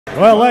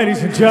Well,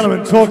 ladies and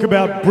gentlemen, talk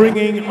about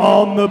bringing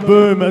on the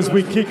boom as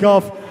we kick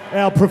off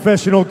our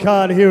professional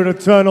card here at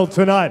Eternal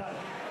tonight.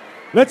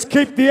 Let's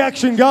keep the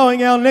action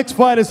going. Our next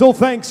fight is all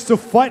thanks to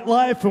Fight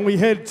Life, and we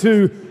head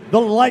to the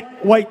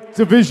lightweight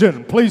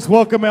division. Please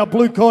welcome our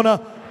blue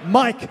corner,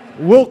 Mike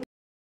Wilkinson.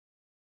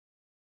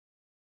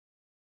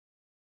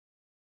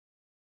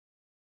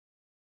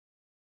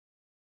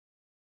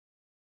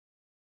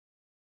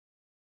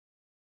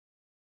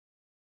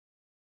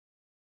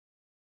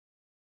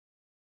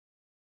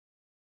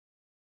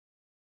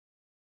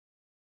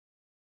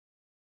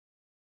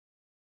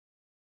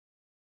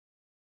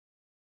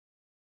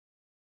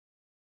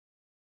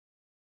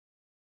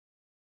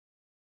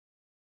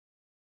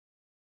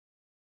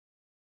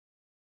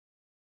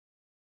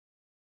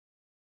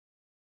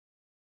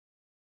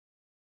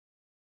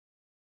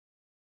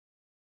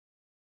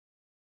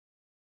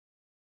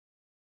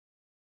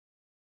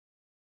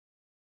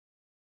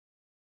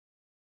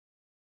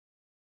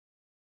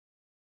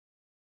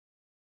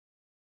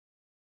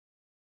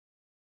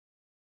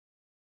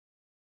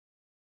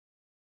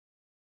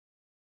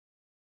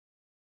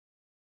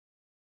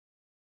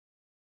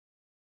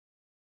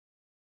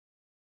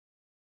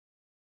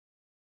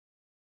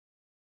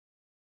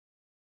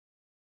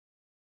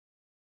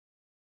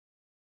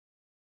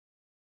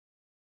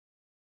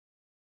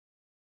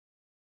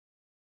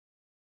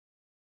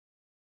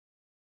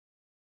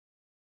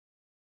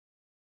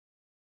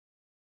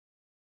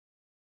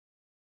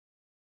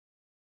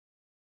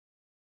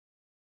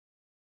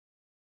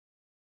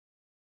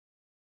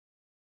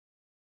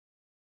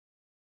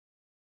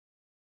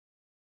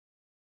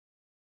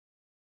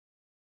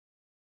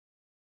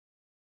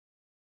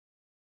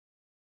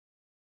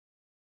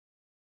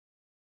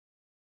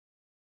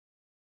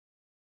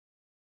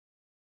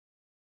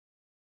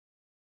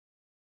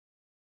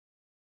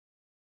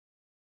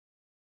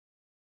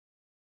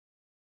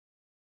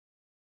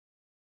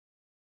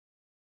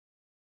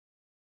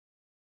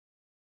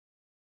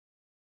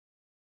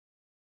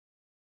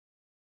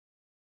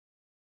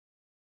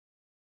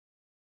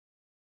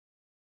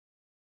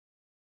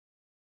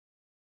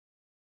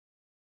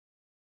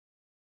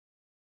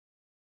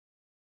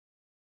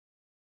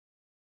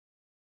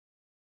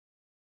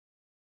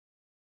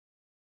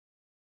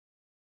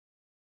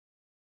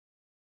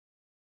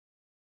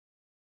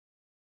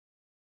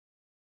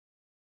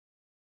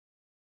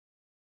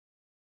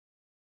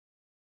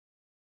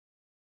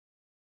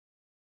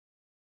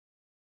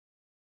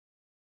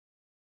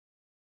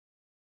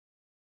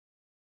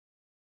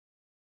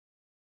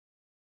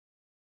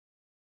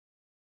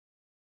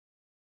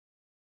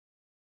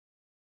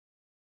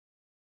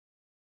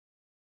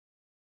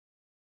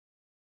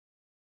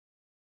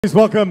 Please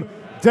welcome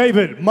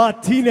David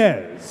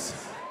Martinez.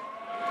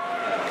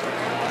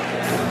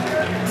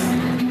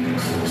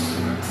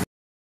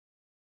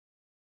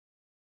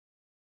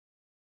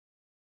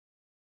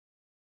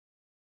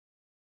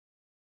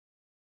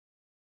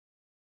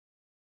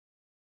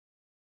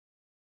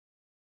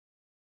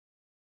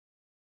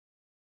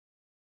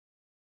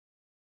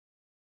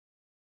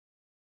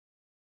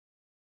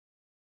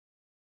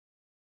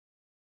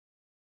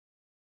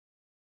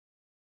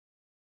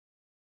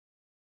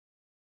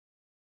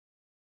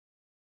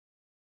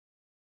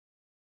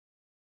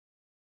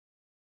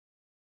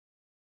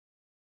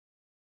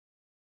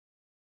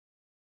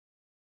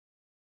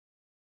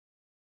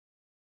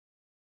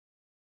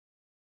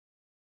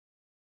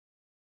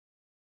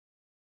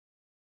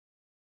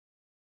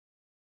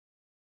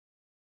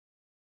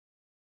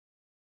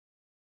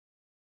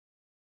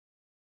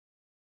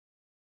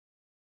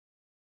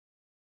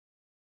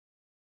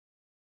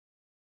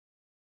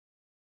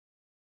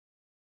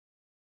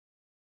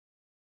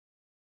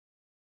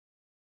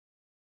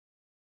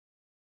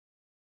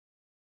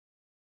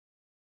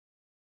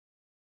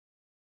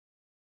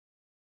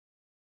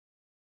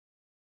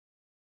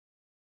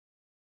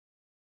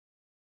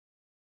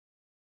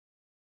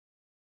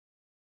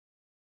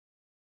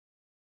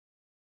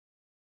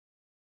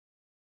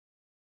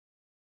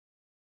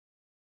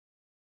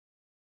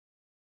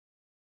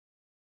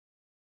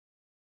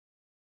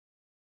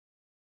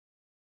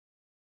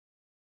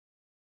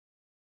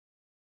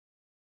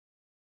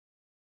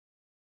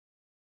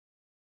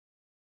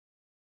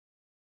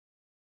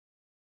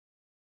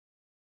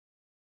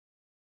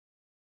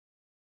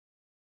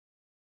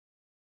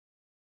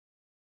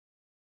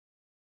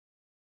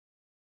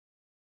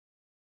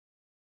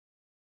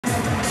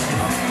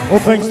 All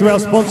thanks to our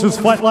sponsors,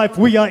 Fight Life,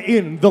 we are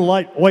in the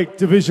lightweight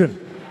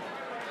division.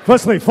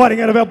 Firstly,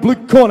 fighting out of our blue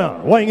corner,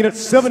 weighing in at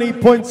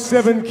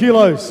 70.7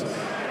 kilos.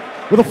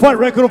 With a fight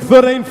record of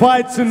 13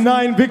 fights and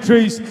 9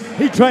 victories,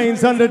 he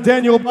trains under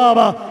Daniel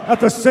Barber at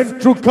the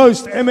Central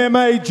Coast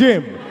MMA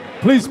Gym.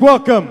 Please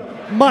welcome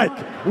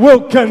Mike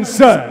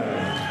Wilkinson.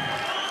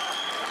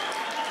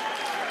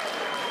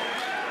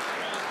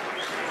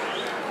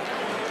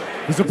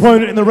 His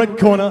opponent in the red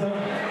corner,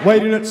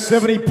 weighed in at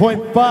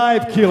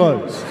 70.5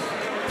 kilos.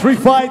 3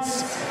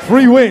 fights,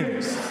 3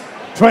 wins.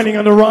 Training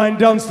under Ryan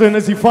Dunstan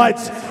as he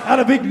fights out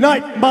of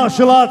Ignite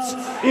Martial Arts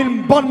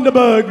in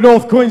Bundaberg,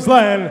 North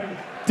Queensland,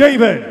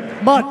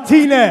 David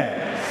Martinez.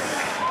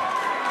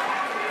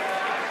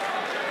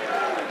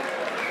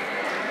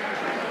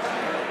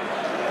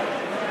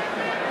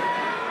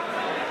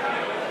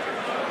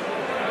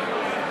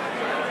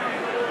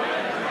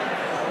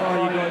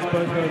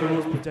 both know the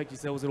rules. Protect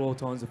yourselves at all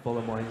times and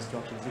follow my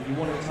instructions. If you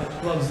want to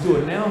touch gloves, do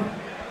it now.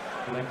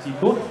 Back to your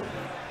court.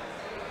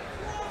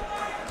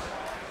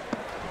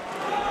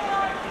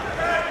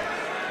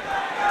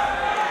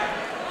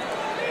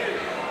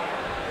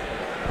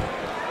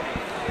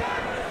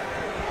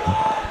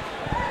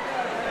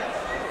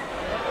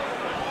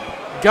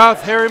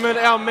 Garth Harriman,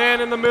 our man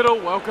in the middle.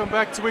 Welcome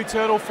back to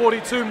Eternal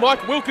 42.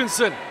 Mike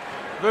Wilkinson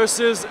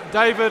versus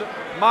David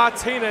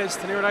Martinez.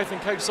 Tanira Nathan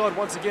Cape Side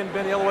once again.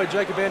 Benny Alloway,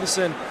 Jacob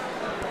Anderson.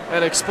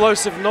 An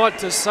explosive night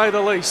to say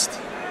the least.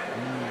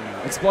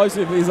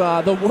 Explosive is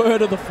the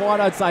word of the fight,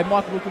 I'd say.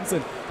 Mike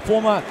Wilkinson,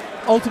 former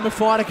Ultimate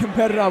Fighter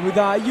competitor with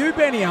you,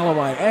 Benny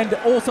Alloway, and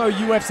also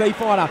UFC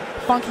fighter.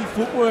 Funky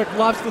footwork,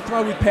 loves to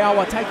throw with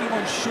power, taking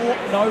on short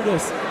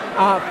notice.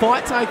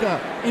 Fight taker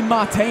in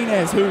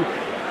Martinez, who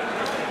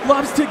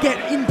loves to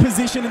get in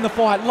position in the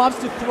fight, loves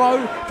to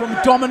throw from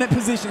dominant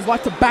positions,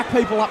 likes to back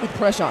people up with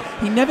pressure.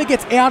 He never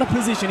gets out of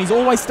position. He's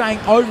always staying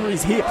over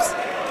his hips.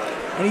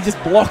 And he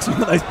just blocks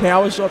one of those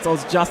power shots I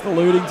was just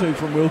alluding to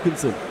from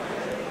Wilkinson.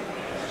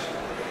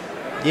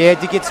 Yeah,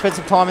 did get to spend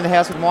some time in the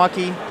house with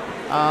Mikey.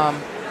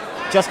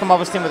 Just come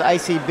off a stint with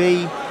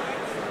ACB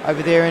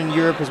over there in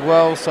Europe as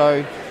well.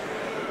 So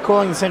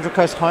calling the Central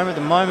Coast home at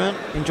the moment.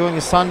 Enjoying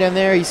the sun down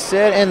there, he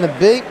said, and the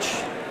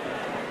beach.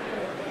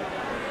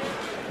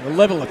 The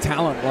level of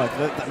talent like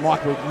that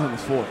Mike Wilkinson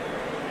has fought.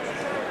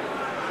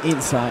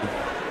 Insane.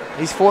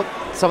 He's fought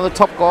some of the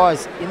top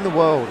guys in the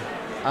world.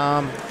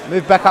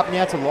 Moved back up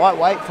now to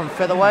lightweight from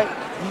featherweight.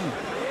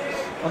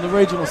 On the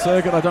regional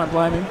circuit, I don't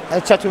blame him. I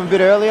chatted to him a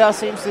bit earlier.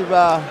 Seems to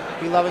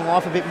be loving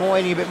life a bit more,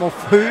 eating a bit more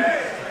food.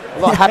 A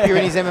lot happier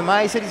in his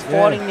MMA. He said he's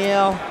fighting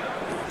now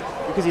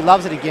because he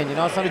loves it again. You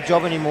know, it's not a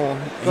job anymore.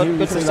 It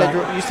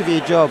used to be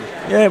a job.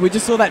 Yeah, we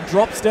just saw that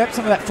drop step,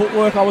 some of that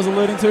footwork I was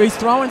alluding to. He's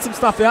throwing some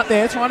stuff out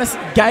there, trying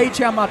to gauge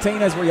how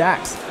Martinez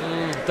reacts.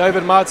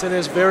 David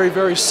Martinez very,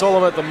 very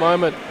solemn at the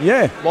moment.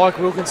 Yeah. Mike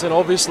Wilkinson,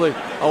 obviously,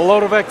 a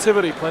lot of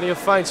activity, plenty of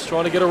feints,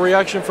 trying to get a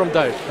reaction from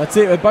Dave. That's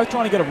it. They're both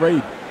trying to get a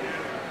read.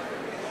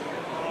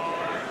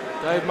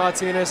 Dave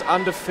Martinez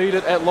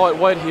undefeated at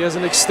lightweight. He has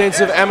an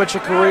extensive amateur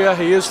career.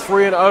 He is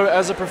 3-0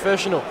 as a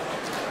professional.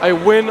 A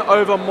win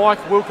over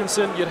Mike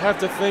Wilkinson, you'd have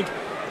to think,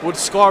 would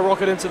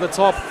skyrocket into the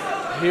top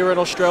here in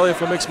Australia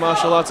for mixed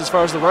martial arts as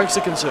far as the ranks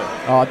are concerned.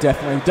 Oh,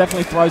 definitely.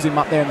 Definitely throws him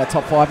up there in the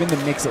top 5, in the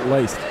mix at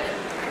least.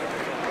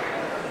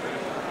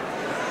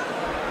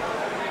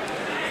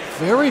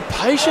 Very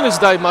patient is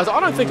Dave Martinez.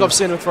 I don't think I've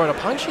seen him throw a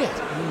punch yet.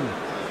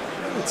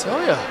 Let me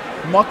tell you.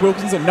 Mike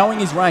Wilkinson, knowing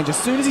his range, as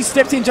soon as he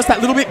steps in just that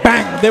little bit,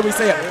 bang, there we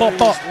see it, bop,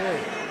 bop.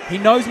 He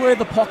knows where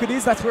the pocket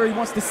is, that's where he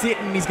wants to sit,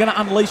 and he's going to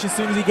unleash as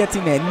soon as he gets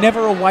in there.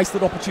 Never a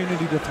wasted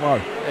opportunity to throw.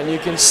 And you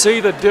can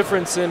see the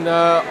difference in,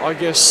 I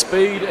guess,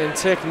 speed and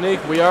technique.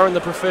 We are in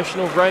the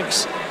professional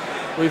ranks.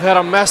 We've had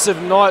a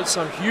massive night,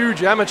 some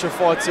huge amateur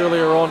fights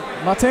earlier on.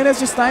 Martinez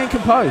just staying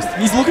composed.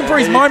 He's looking for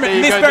his moment,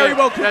 and this very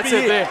well could be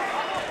it. There.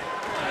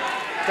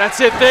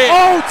 That's it there.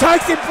 Oh,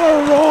 takes him for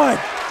a ride.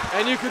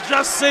 And you could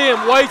just see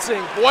him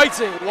waiting. That's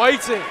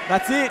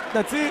it,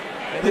 that's it.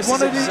 And this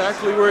is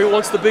exactly where he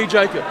wants to be,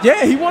 Jacob.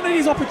 Yeah, he wanted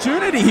his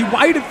opportunity. He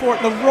waited for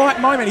it at the right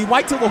moment. He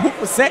waited till the hook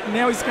was set, and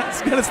now he's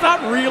going to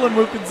start reeling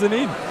Wilkinson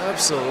in.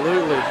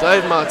 Absolutely.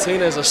 Dave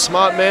Martinez, a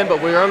smart man,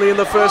 but we're only in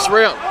the first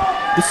round.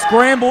 The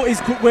scramble is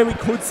where we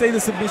could see the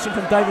submission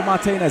from David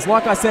Martinez.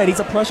 Like I said,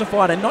 he's a pressure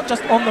fighter, not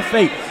just on the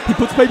feet. He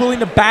puts people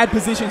into bad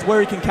positions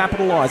where he can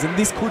capitalise, and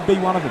this could be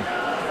one of them.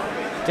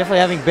 Definitely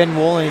having Ben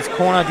Wall in his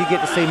corner. I did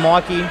get to see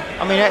Mikey.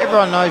 I mean,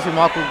 everyone knows who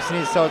Mike Wilkinson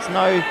is, so it's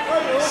no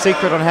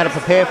secret on how to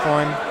prepare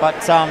for him. But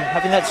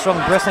having that strong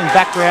wrestling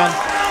background,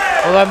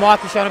 although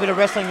Mike has shown a bit of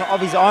wrestling of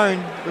his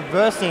own,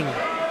 reversing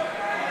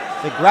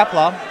the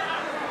grappler.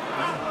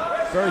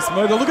 Very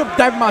smooth. Look at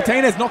David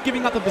Martinez not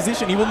giving up the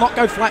position. He will not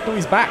go flat to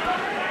his back.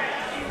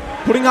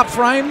 Putting up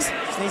frames.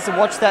 Just needs to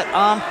watch that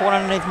arm caught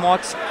underneath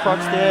Mike's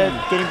crotch there.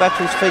 Getting back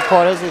to his feet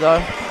quite easily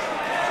though.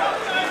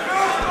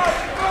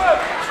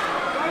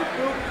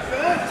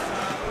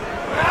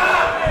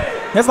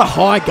 There's the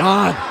high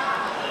guard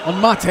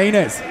on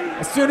Martinez.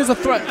 As soon as a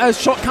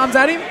shot comes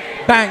at him,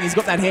 bang, he's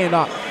got that hand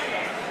up.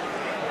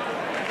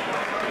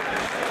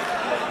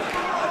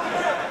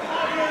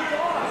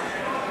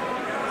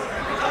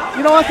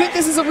 You know, I think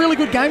this is a really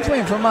good game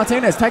plan from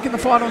Martinez, taking the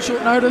fight on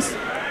short notice.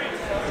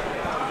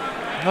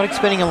 Not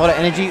expending a lot of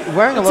energy,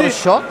 wearing a lot of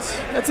shots.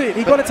 That's it.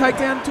 He got a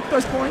takedown, took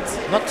those points.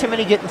 Not too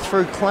many getting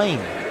through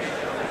clean.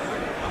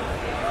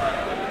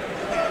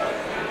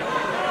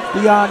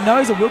 The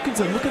nose of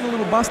Wilkinson looking a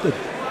little busted.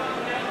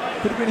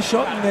 Could have been a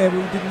shot in there we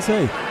didn't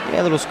see.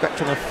 Yeah, a little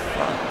scratch on the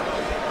front.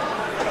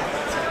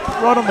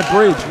 Right on the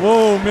bridge.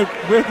 Whoa,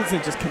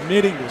 Wilkinson just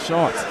committing to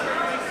shots.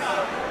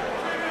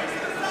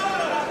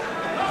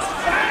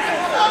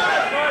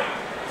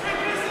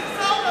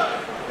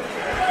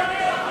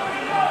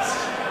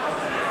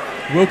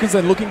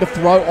 Wilkinson looking to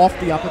throw off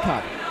the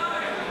uppercut.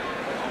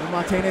 When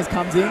Martinez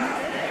comes in,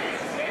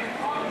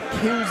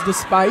 kills the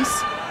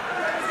space,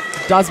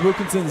 does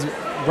Wilkinson's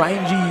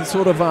rangy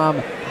sort of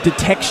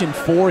detection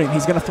for him.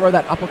 He's going to throw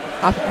that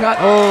uppercut.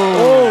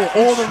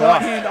 Or the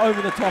right hand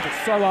over the top.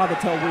 It's so hard to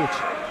tell which.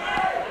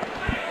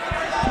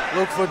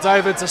 Look for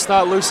David to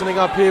start loosening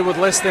up here with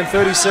less than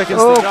 30 seconds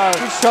to go.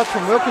 Good shot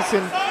from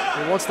Wilkinson.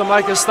 He wants to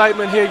make a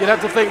statement here. You'd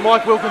have to think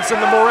Mike Wilkinson,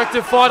 the more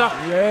active fighter.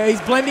 Yeah,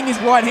 he's blending his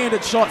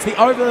right-handed shots, the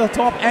over the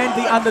top and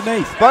the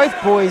underneath. Both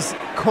boys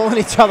calling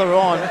each other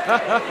on.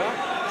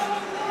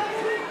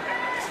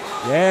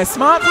 Yeah,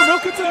 smart from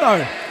Wilkinson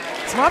though.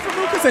 Smart from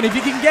Wilkinson. If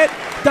you can get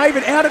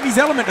David out of his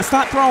element to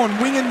start throwing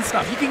wing and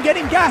stuff, you can get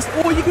him gassed,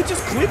 or you could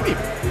just clip him.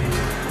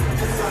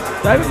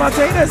 David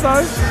Martinez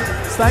though,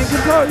 staying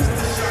composed.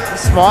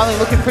 Smiling,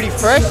 looking pretty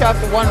fresh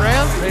after one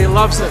round. He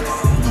loves it.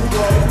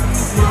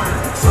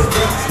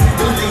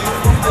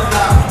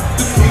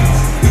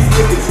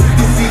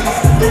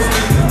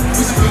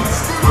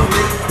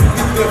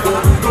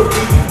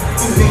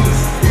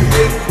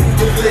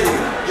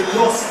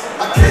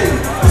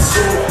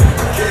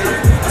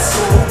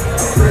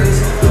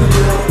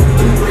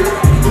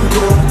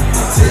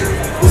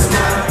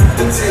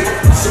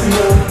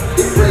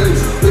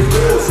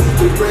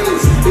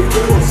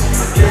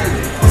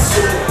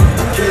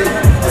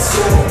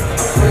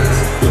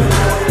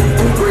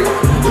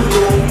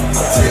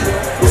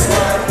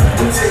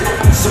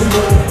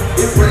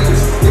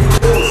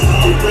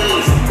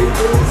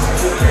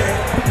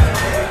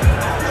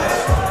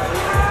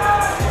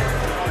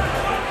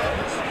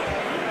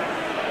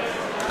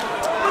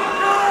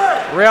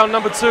 Round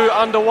number 2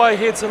 underway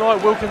here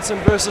tonight. Wilkinson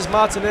versus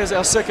Martinez,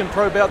 our second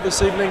pro bout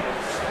this evening.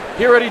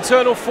 Here at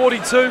Eternal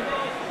 42.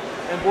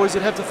 And boys,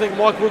 you'd have to think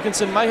Mike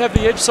Wilkinson may have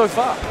the edge so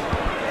far.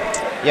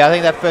 Yeah, I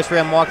think that first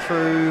round Mike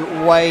threw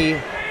way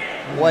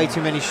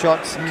too many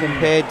shots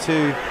compared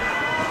to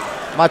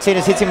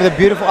Martinez. Hits him with a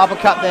beautiful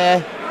uppercut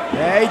there.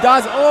 Yeah, he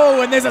does.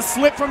 Oh, and there's a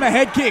slip from a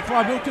head kick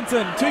by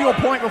Wilkinson. To your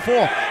point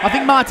before, I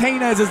think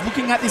Martinez is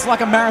looking at this like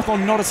a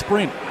marathon, not a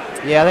sprint.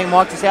 Yeah, I think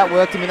Mike just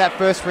outworked him in that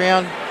first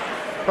round.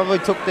 Probably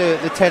took the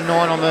 10-9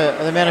 on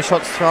the amount of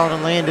shots thrown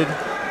and landed.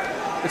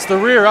 It's the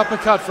rear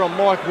uppercut from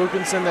Mike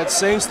Wilkinson that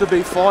seems to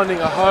be finding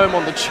a home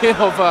on the chin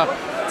of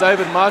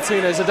David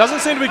Martinez. It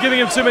doesn't seem to be giving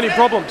him too many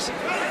problems.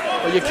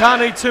 But you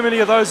can't eat too many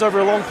of those over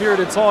a long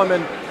period of time,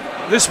 and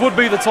this would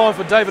be the time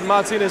for David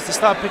Martinez to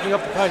start picking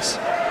up the pace.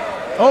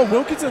 Oh,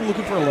 Wilkinson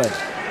looking for a leg.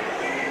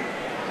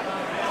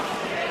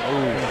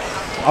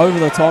 Oh, over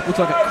the top. Looks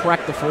like it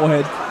cracked the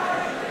forehead.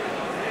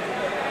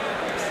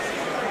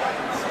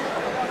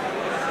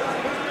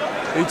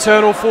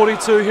 Eternal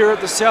 42 here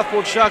at the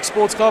Southport Sharks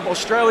Sports Club,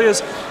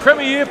 Australia's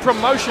premier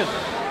promotion.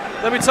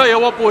 Let me tell you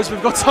what, boys,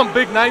 we've got some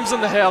big names in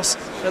the house,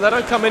 and they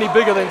don't come any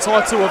bigger than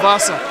Tai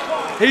Tuivasa.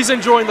 He's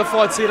enjoying the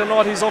fights here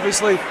tonight. He's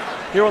obviously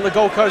here on the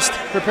Gold Coast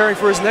preparing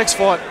for his next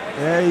fight.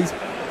 Yeah, he's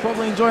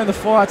probably enjoying the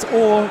fights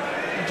or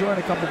enjoying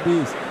a couple of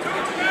beers.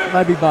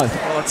 Maybe both.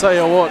 Well, I tell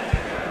you what,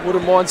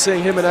 wouldn't mind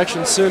seeing him in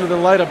action sooner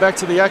than later. Back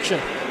to the action.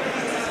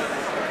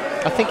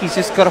 I think he's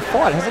just got a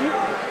fight, hasn't he?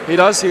 He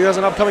does. He has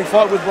an upcoming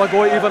fight with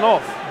Blagoy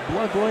Ivanov.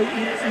 Blagoy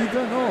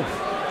Ivanov.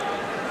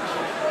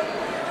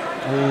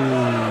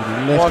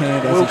 Oh, left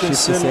hand as he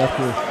shifts to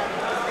Southport.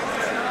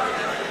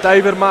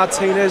 David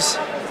Martinez,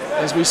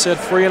 as we said,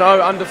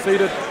 3-0,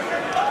 undefeated,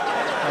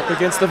 up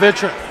against the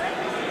veteran.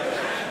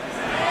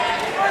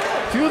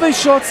 A few of these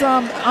shots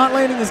aren't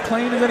landing as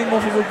clean as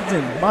anymore for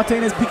Wilkinson.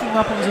 Martinez picking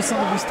up on just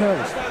some of his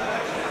toes.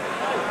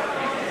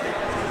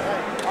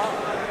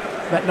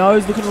 That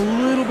nose looking a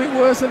little bit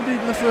worse than it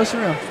did in the first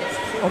round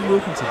on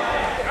Wilkinson.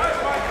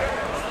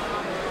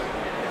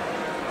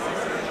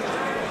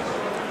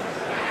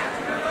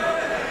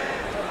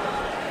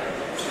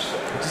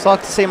 I'd just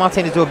like to see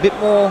Martinez do a bit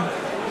more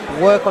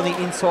work on the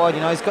inside.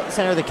 You know, he's got the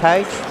centre of the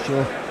cage.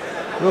 Sure.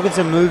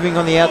 Wilkinson moving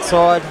on the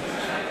outside,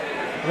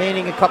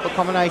 landing a couple of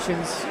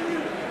combinations.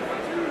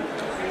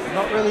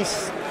 Not really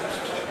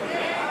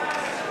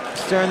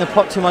stirring the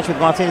pot too much with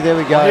Martinez. There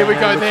we go. Here we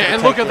go there,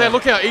 and look at that.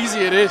 Look how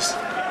easy it is.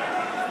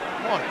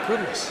 My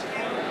goodness.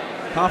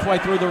 Halfway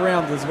through the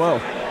round as well.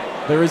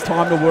 There is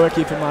time to work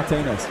here for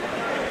Martinez.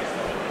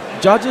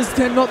 Judges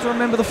tend not to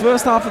remember the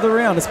first half of the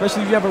round,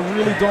 especially if you have a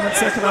really dominant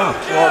second half.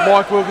 Well,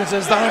 Mike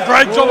Wilkinson's done a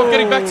great job of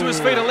getting back to his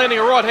feet and landing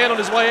a right hand on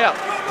his way out.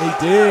 He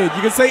did.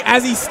 You can see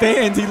as he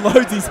stands, he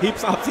loads his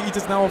hips up so you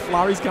just know a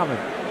flurry's coming.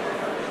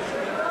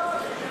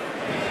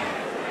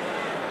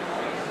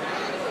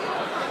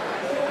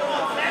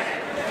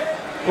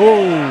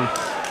 Oh.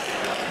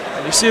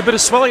 And you see a bit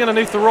of swelling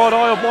underneath the right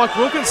eye of Mike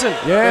Wilkinson.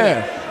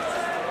 Yeah.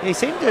 He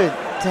seemed to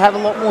have a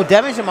lot more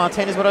damage than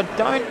Martinez, but I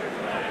don't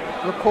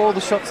recall the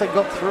shots they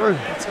got through.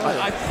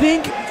 I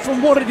think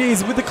from what it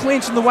is, with the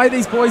clinch and the way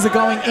these boys are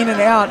going in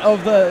and out of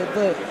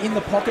in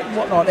the pocket and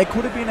whatnot, it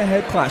could have been a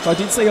head clash. I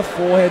did see a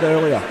forehead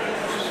earlier.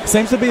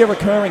 Seems to be a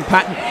recurring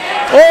pattern.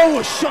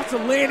 Oh, shots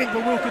are landing for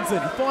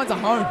Wilkinson. He finds a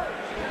home.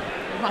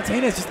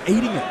 Martinez just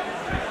eating it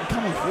and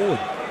coming forward.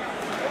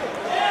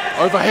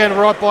 Overhand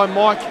right by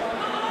Mike.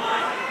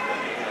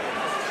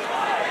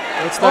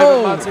 Let's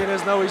David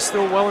Martinez know he's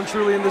still well and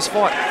truly in this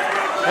fight.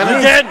 And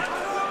again!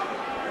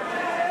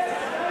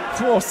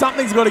 Oh,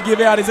 something's got to give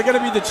out. Is it going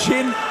to be the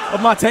chin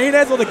of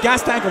Martinez or the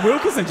gas tank of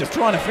Wilkinson just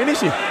trying to finish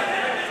him?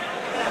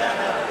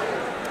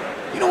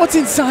 You know what's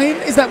insane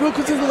is that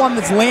Wilkinson's the one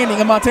that's landing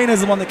and Martinez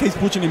is the one that keeps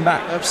pushing him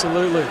back.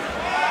 Absolutely.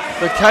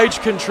 The cage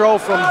control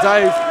from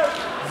Dave,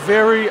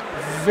 very,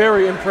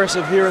 very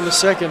impressive here in the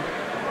second.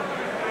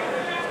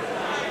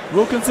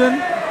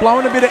 Wilkinson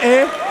blowing a bit of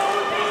air.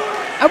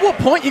 At what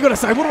point you got to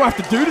say, what do I have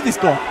to do to this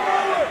guy?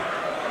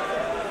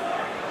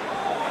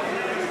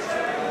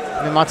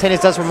 I mean, Martinez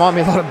does remind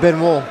me a lot of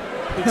Ben Wall.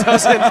 He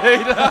does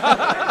indeed.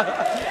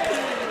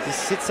 He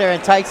sits there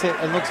and takes it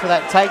and looks for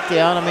that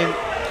takedown. I mean,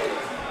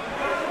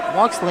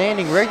 Mike's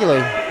landing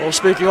regularly. Well,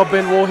 speaking of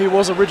Ben Wall, he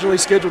was originally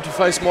scheduled to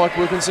face Mike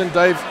Wilkinson.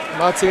 Dave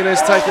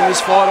Martinez taking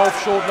this fight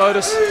off short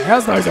notice.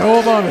 How's those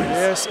elbows?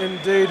 Yes,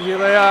 indeed. Here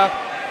they are.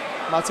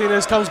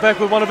 Martinez comes back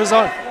with one of his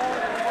own.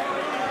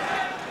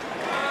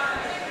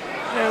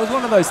 Yeah, it was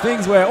one of those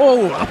things where,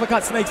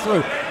 uppercut sneaks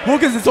through.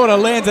 Wilkinson sort of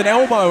lands an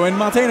elbow and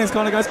Martinez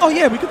kind of goes, oh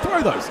yeah, we could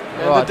throw those.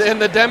 And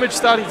the damage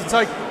starting to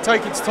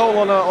take its toll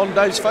on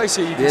Dave's face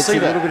here. You can see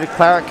that. A little bit of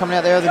claret coming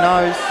out there of the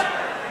nose.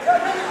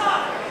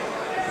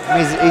 I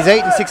mean, he's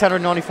eaten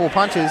 694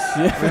 punches.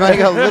 Yeah. We've only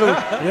got a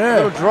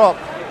little drop.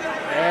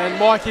 And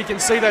Mike, you can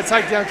see that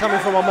takedown coming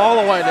from a mile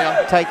away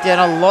now. Takedown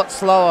a lot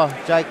slower,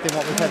 Jake, than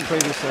what we've had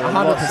previously.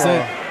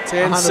 100%.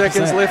 10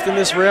 seconds left in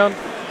this round.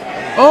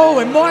 Oh,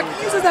 and Mike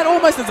uses that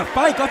almost as a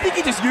fake. I think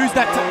he just used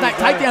that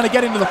takedown to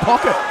get into the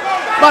pocket.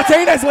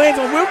 Martinez lands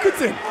on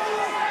Wilkinson.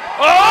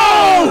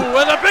 Oh,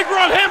 and a big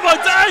right hand by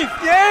Dave.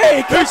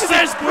 Yeah, Who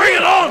says bring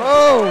it on?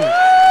 Oh.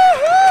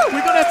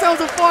 We got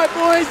ourselves a fight,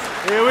 boys.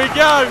 Here we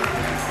go.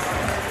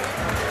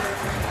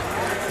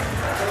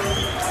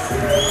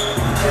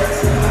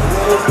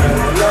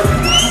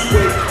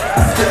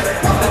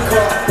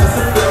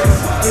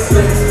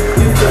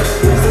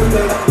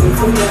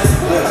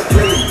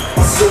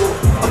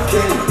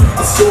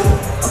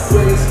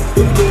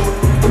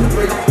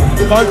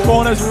 Both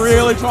corners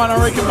really trying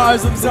to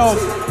recompose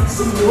themselves.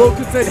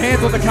 Wilkinson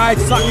hands on the cage,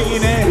 sucking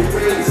in air.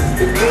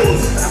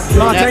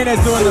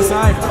 Martinez doing the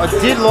same. I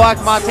did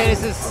like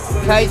Martinez's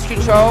cage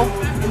control,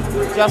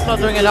 just not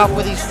doing enough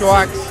with his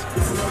strikes.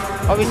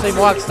 Obviously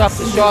Mike stuffed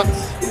the shots.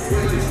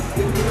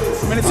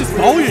 I mean, it's just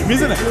volume,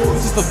 isn't it?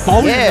 It's just the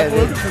volume that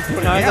Wilkinson's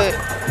putting out.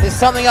 There's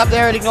something up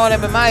there at Ignite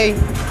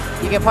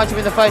MMA. You can punch them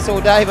in the face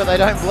all day, but they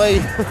don't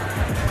bleed.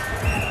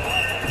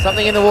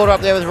 Something in the water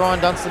up there with Ryan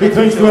Dunstan. Big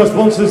thanks to our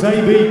sponsors,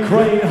 AB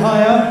Crane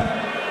Hire.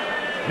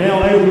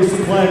 Now able to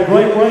supply a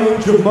great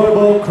range of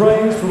mobile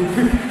cranes from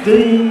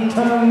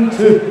 15-ton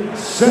to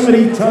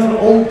 70-ton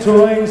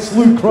all-terrain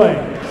slew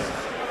cranes.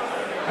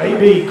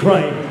 AB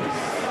Cranes.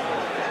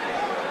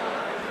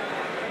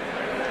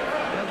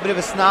 A bit of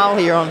a snarl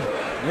here on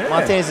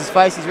Martinez's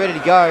face. He's ready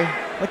to go.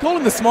 They call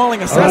him the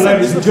smiling All assassin. right,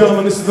 ladies and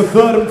gentlemen, this is the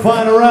third and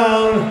final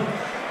round.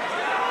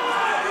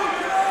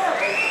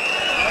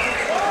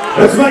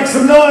 Let's make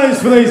some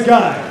noise for these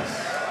guys.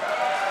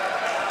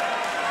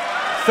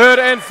 Third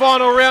and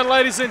final round,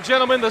 ladies and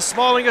gentlemen. The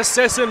smiling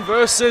assassin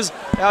versus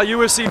our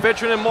UFC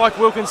veteran Mike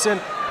Wilkinson.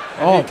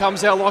 And he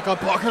comes out like a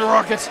pocket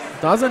rocket.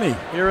 Doesn't he?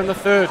 Here in the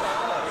third.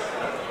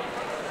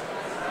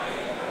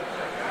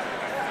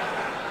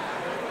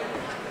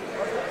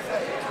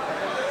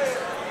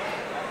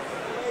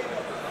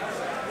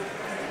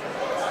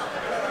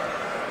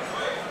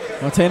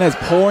 Martinez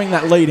pouring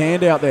that lead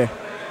hand out there.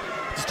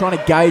 Just trying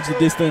to gauge the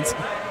distance.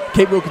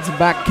 Keep Wilkinson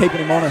back, keeping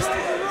him honest.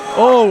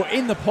 Oh,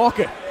 in the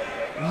pocket.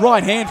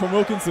 Right hand from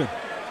Wilkinson.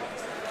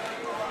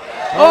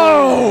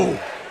 Oh!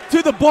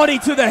 To the body,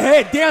 to the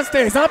head.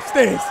 Downstairs,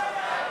 upstairs.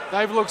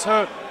 Dave looks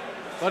hurt,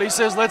 but he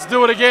says, let's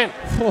do it again.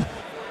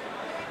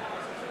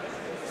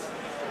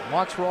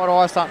 Mike's right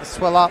eye starting to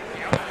swell up.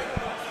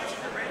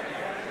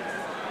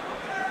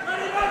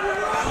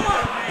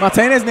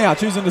 Martinez now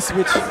choosing to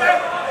switch.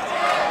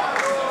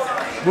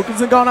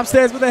 Wilkinson going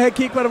upstairs with a head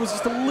kick, but it was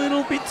just a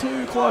little bit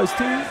too close,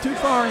 too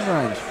far in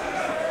range.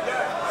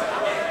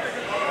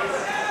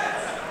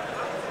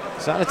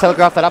 Starting to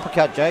telegraph that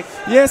uppercut, Jake.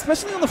 Yeah,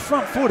 especially on the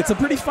front foot. It's a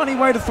pretty funny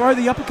way to throw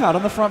the uppercut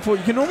on the front foot.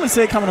 You can normally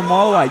see it coming a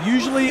mile away.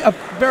 Usually a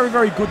very,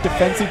 very good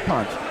defensive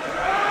punch.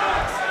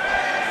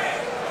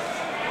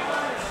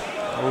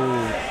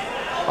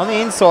 Ooh. On the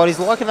inside, he's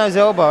liking those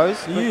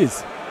elbows. He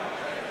is.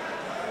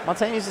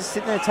 Martinez is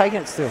sitting there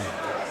taking it still.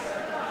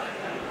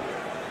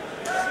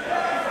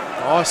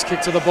 Nice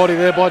kick to the body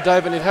there by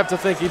Dave, and he'd have to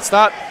think he'd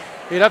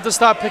have to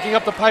start picking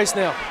up the pace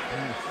now.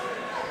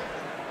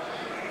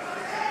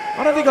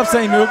 I don't think I've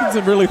seen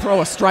Wilkinson really throw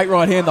a straight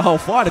right hand the whole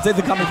fight. It's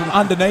either coming from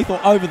underneath or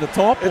over the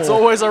top. It's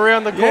always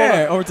around the corner.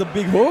 Yeah, or it's a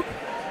big hook.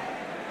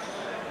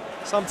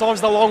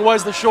 Sometimes the long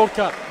way's the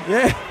shortcut.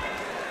 Yeah.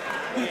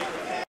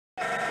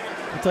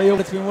 I'll tell you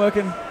what, it's been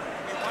working.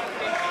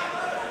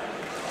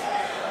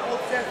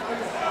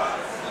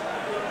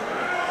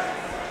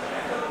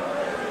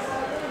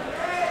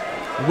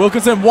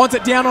 Wilkinson wants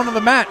it down onto the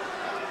mat.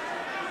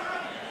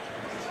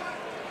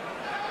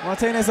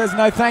 Martinez says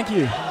no thank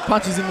you.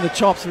 Punches him in the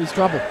chops for his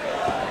trouble.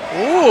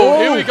 Ooh,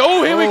 here we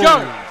go, here we go.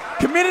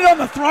 Committed on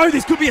the throw.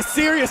 This could be a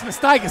serious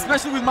mistake,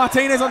 especially with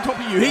Martinez on top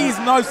of you. He is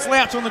no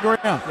slouch on the ground.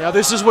 Now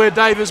this is where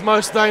Dave is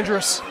most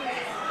dangerous.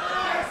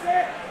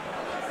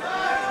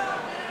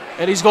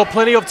 And he's got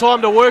plenty of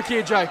time to work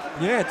here, Jake.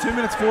 Yeah, 2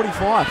 minutes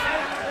 45.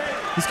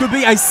 This could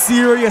be a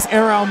serious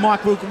error on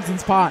Mike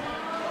Wilkinson's part.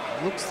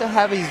 Looks to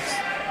have his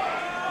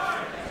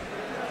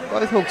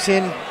both hooks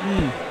in.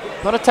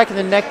 Not attacking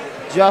the neck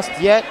just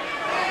yet.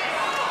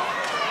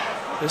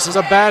 This is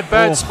a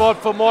bad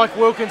spot for Mike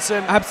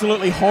Wilkinson.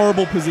 Absolutely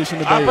horrible position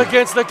to be Up in.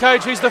 against the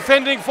cage. He's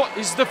defending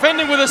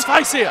with his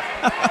face here.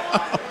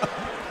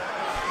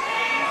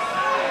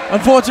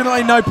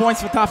 Unfortunately, no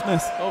points for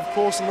toughness. Of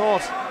course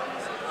not.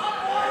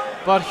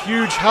 But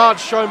huge heart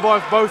shown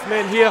by both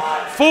men here.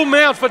 Full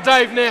mount for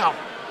Dave now.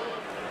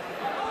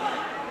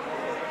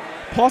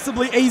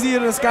 Possibly easier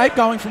to escape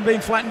going from being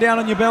flattened down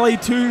on your belly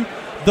to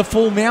the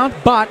full mount,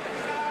 but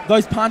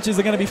those punches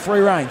are going to be free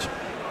range.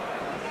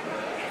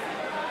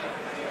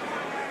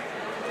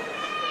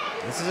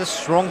 This is a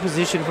strong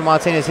position for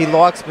Martinez. He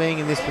likes being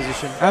in this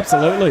position.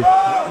 Absolutely.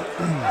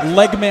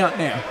 Leg mount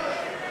now.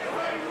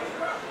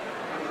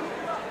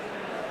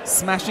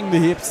 Smashing the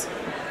hips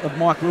of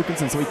Mike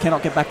Wilkinson so he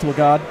cannot get back to a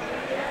guard.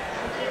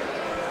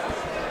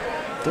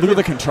 Look at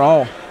the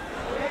control.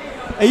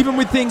 Even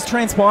with things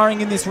transpiring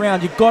in this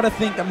round, you've got to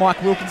think that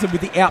Mike Wilkinson, with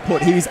the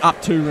output, he is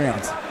up 2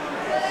 rounds.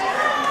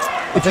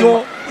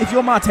 If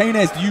you're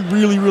Martinez, do you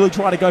really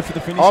try to go for the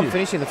finish? I'm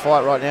finishing the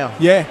fight right now.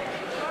 Yeah.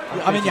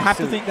 I mean, you have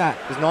to think that.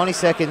 There's 90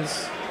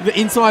 seconds. The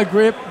inside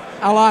grip,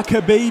 a la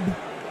Khabib.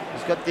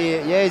 He's got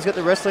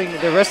the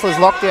wrestler's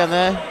locked down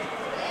there.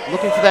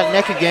 Looking for that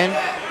neck again.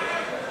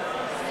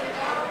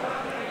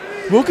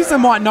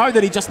 Wilkinson might know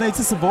that he just needs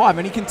to survive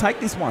and he can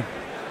take this one.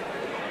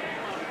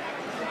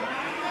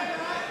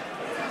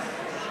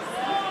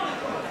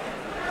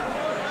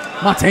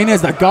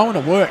 Martinez, they're going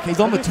to work.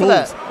 He's on the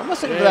tools. I'm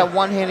not looking for that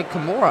one-handed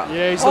Kimura.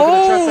 Yeah, he's looking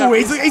to trap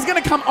that. He's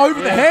going to come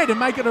over the head and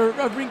make it a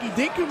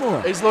rinky-dink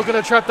Kimura. He's looking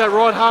to trap that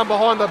right arm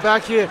behind the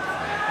back here.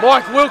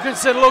 Mike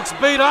Wilkinson looks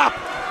beat up.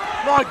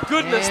 My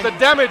goodness, the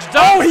damage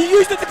done. Oh, he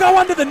used it to go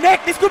under the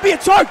neck. This could be a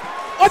choke.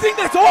 I think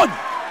that's on.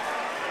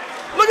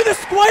 Look at the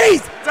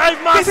squeeze. Dave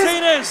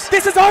Martinez.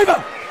 This is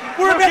over.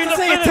 We're about to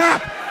see a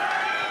tap.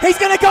 He's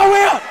going to go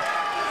out.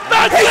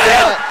 That's He's it.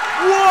 out.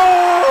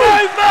 Whoa.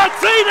 Dave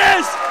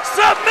Martinez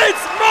submits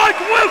Mike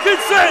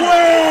Wilkinson.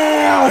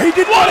 Wow. He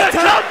did What a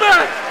tap.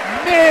 comeback.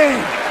 Man.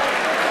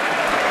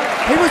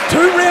 He was 2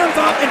 rounds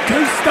up and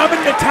too stubborn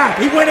to tap.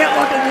 He went out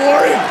like a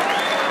warrior.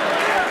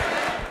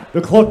 The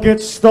clock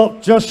gets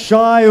stopped just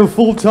shy of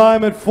full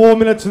time at 4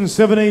 minutes and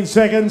 17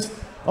 seconds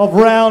of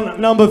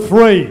round number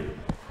 3.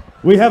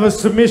 We have a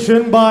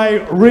submission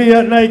by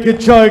rear naked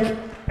choke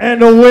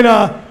and a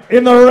winner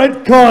in the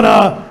red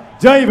corner,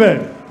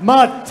 David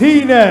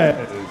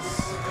Martinez.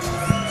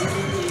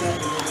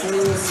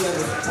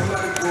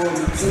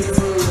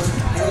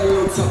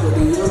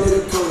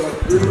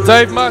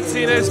 Dave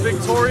Martinez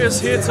victorious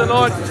here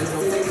tonight.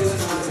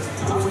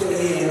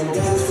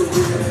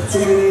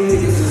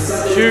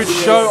 Huge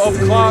show of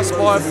class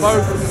by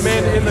both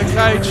men in the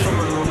cage.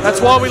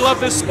 That's why we love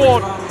this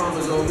sport.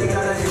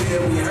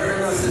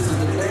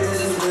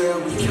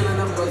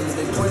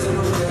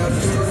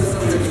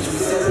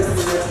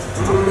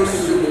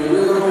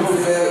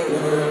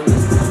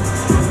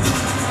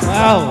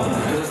 Wow.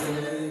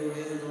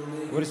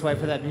 We'll just wait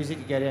for that music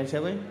to go down,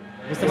 shall we?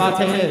 Mr.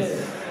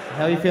 Martinez,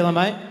 how are you feeling,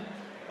 mate?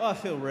 Oh, I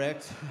feel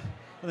wrecked.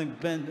 I think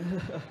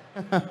Ben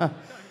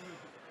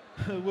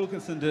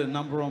Wilkinson did a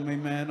number on me,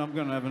 man. I'm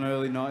going to have an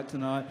early night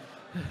tonight.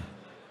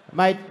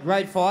 Mate,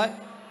 great fight.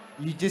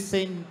 You just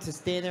seem to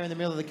stand there in the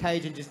middle of the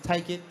cage and just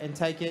take it and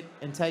take it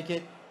and take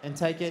it and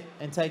take it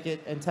and take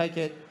it and take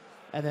it,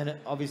 and then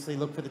obviously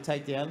look for the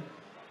takedown.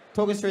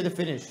 Talk us through the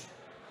finish.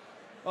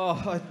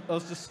 Oh, I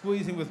was just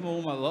squeezing with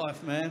all my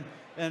life, man.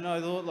 And I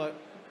thought, like,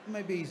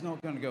 maybe he's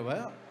not going to go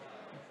out.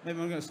 Maybe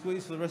I'm going to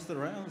squeeze for the rest of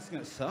the round. It's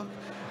going to suck.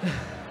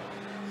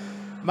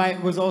 Mate,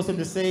 it was awesome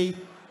to see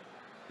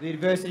the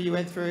adversity you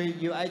went through.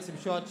 You ate some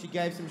shots, you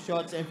gave some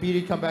shots, and for you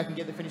to come back and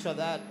get the finish like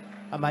that,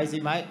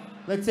 amazing, mate.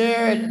 Let's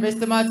hear it,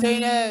 Mr.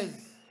 Martinez.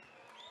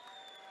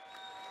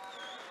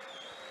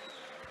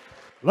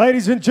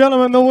 Ladies and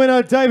gentlemen, the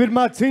winner, David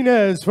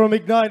Martinez from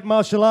Ignite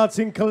Martial Arts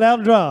in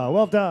Caloundra.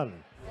 Well done.